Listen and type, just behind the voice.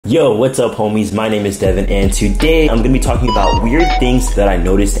Yo, what's up homies? My name is Devin and today I'm going to be talking about weird things that I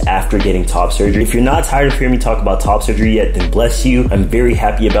noticed after getting top surgery. If you're not tired of hearing me talk about top surgery yet, then bless you. I'm very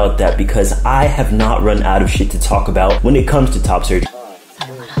happy about that because I have not run out of shit to talk about when it comes to top surgery.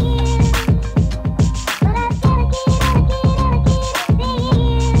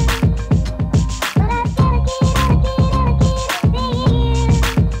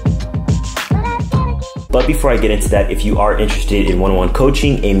 But before I get into that, if you are interested in one-on-one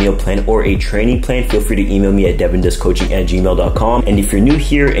coaching, a meal plan, or a training plan, feel free to email me at devindoescoaching@gmail.com. And if you're new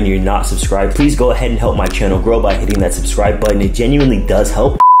here and you're not subscribed, please go ahead and help my channel grow by hitting that subscribe button. It genuinely does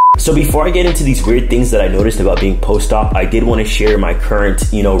help. So before I get into these weird things that I noticed about being post-op, I did want to share my current,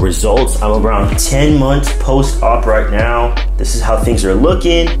 results. I'm around 10 months post-op right now. This is how things are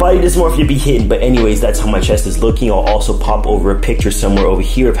looking. Body dysmorphia be hitting, but anyways, that's how my chest is looking. I'll also pop over a picture somewhere over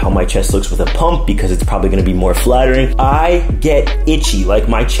here of how my chest looks with a pump because it's probably gonna be more flattering. I get itchy, like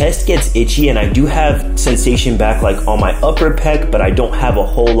my chest gets itchy and I do have sensation back like on my upper pec, but I don't have a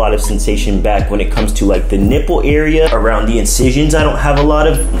whole lot of sensation back when it comes to like the nipple area around the incisions. I don't have a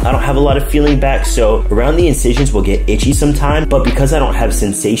lot of feeling back, so around the incisions will get itchy sometimes, but because I don't have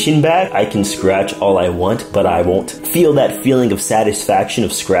sensation back, I can scratch all I want, but I won't feel that feeling of satisfaction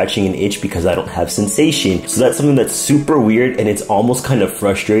of scratching an itch because I don't have sensation. So that's something that's super weird and it's almost kind of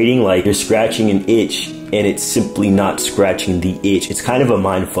frustrating, like you're scratching an itch and it's simply not scratching the itch. It's kind of a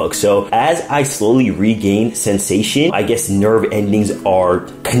mind fuck. So as I slowly regain sensation, I guess nerve endings are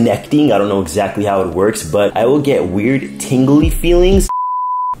connecting. I don't know exactly how it works, but I will get weird tingly feelings.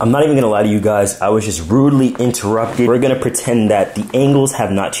 I'm not even gonna lie to you guys, I was just rudely interrupted. We're gonna pretend that the angles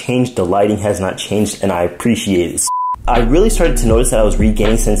have not changed, the lighting has not changed, and I appreciate it. I really started to notice that I was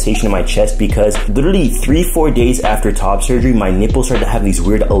regaining sensation in my chest because literally 3-4 days after top surgery, my nipples started to have these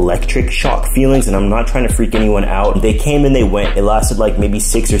weird electric shock feelings, and I'm not trying to freak anyone out. They came and they went. It lasted like maybe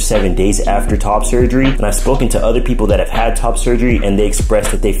 6 or 7 days after top surgery, and I've spoken to other people that have had top surgery and they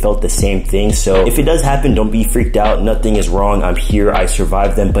expressed that they felt the same thing. So if it does happen, don't be freaked out. Nothing is wrong. I'm here. I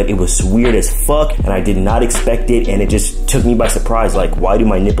survived them, but it was weird as fuck and I did not expect it, and it just took me by surprise. Like, why do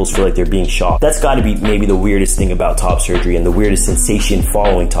my nipples feel like they're being shocked? That's gotta be maybe the weirdest thing about top surgery and the weirdest sensation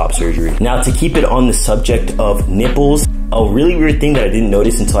following top surgery. Now, to keep it on the subject of nipples, a really weird thing that I didn't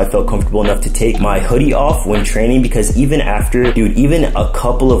notice until I felt comfortable enough to take my hoodie off when training, because even a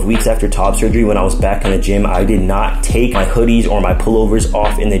couple of weeks after top surgery when I was back in the gym, I did not take my hoodies or my pullovers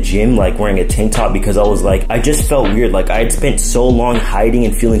off in the gym, like wearing a tank top, because I was like, I just felt weird. Like I had spent so long hiding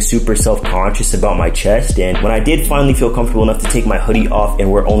and feeling super self-conscious about my chest, and when I did finally feel comfortable enough to take my hoodie off and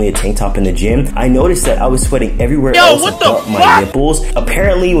wear only a tank top in the gym, I noticed that I was sweating everywhere else but my nipples.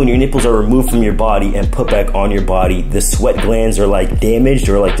 Apparently, when your nipples are removed from your body and put back on your body, the sweat glands are like damaged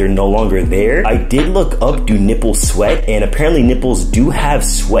or like they're no longer there. I did look up, do nipples sweat? And apparently nipples do have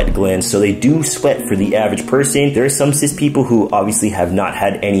sweat glands, so they do sweat for the average person. There are some cis people who obviously have not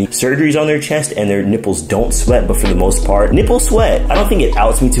had any surgeries on their chest and their nipples don't sweat, but for the most part, nipples sweat. I don't think it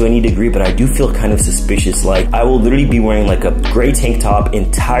outs me to any degree, but I do feel kind of suspicious. Like I will literally be wearing like a gray tank top,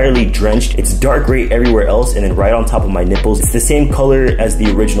 entirely drenched. It's dark gray everywhere else, and then right on top of my nipples, it's the same color as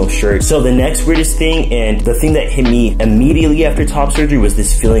the original shirt. So the next weirdest thing, and the thing that hit me immediately after top surgery, was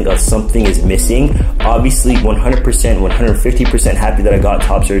this feeling of something is missing. Obviously 100%, 150% happy that I got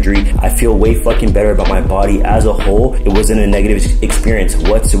top surgery. I feel way fucking better about my body as a whole. It wasn't a negative experience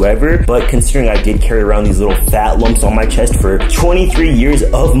whatsoever, but considering I did carry around these little fat lumps on my chest for 23 years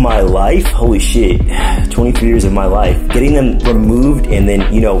of my life, holy shit, 23 years of my life, getting them removed, and then,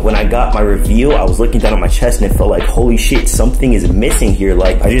 when I got my reveal, I was looking down at my chest and it felt like, holy shit, something is missing here.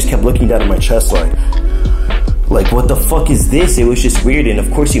 Like, I just kept looking down at my chest like, what the fuck is this? It was just weird. And of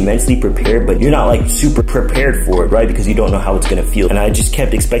course you mentally prepared, but you're not like super prepared for it, right? Because you don't know how it's gonna feel. And I just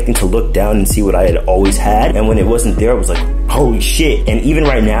kept expecting to look down and see what I had always had. And when it wasn't there, I was like, holy shit. And even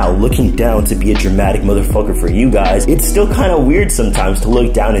right now, looking down to be a dramatic motherfucker for you guys, it's still kind of weird sometimes to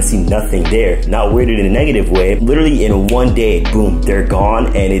look down and see nothing there. Not weird in a negative way. Literally in one day, boom, they're gone.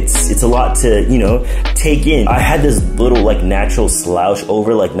 And it's a lot to, take in. I had this little like natural slouch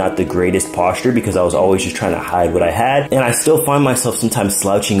over, like not the greatest posture, because I was always just trying to hide what I had, and I still find myself sometimes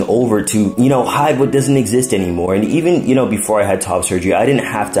slouching over to, hide what doesn't exist anymore. And even, before I had top surgery, I didn't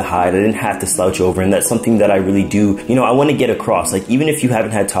have to hide, I didn't have to slouch over, and that's something that I really do, I want to get across. Like, even if you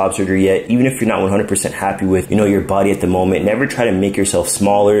haven't had top surgery yet, even if you're not 100% happy with, your body at the moment, never try to make yourself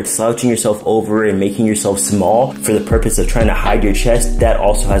smaller. Slouching yourself over and making yourself small for the purpose of trying to hide your chest, that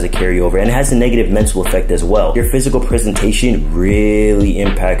also has a carryover, and it has a negative mental effect as well. Your physical presentation really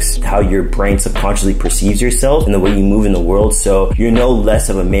impacts how your brain subconsciously perceives yourself and the way you move in the world. So you're no less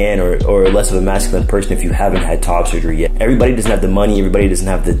of a man or less of a masculine person if you haven't had top surgery yet. Everybody doesn't have the money, everybody doesn't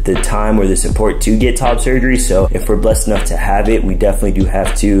have the time or the support to get top surgery. So if we're blessed enough to have it, we definitely do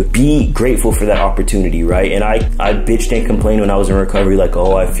have to be grateful for that opportunity, right? And I bitched and complained when I was in recovery, like,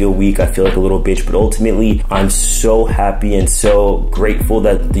 oh, I feel weak, I feel like a little bitch, but ultimately I'm so happy and so grateful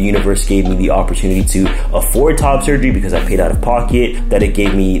that the universe gave me the opportunity to afford top surgery because I paid out of pocket, that it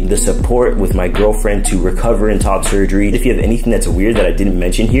gave me the support with my girlfriend to recover in top surgery. If you have anything that's weird that I didn't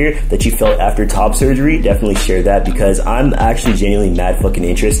mention here that you felt after top surgery, definitely share that because I'm actually genuinely mad fucking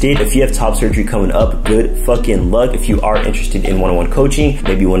interested. If you have top surgery coming up, good fucking luck. If you are interested in one-on-one coaching,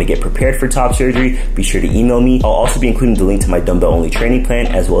 maybe you want to get prepared for top surgery, be sure to email me. I'll also be including the link to my dumbbell only training plan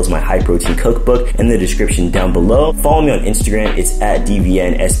as well as my high protein cookbook in the description down below. Follow me on Instagram, it's at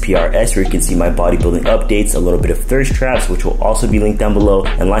DVNSPRS, where you can see my bodybuilding updates, a little bit of thirst traps, which will also be linked down below.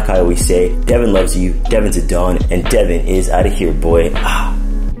 And like I always say, Devin loves you, Devin's a Don, and Devin is out of here, boy.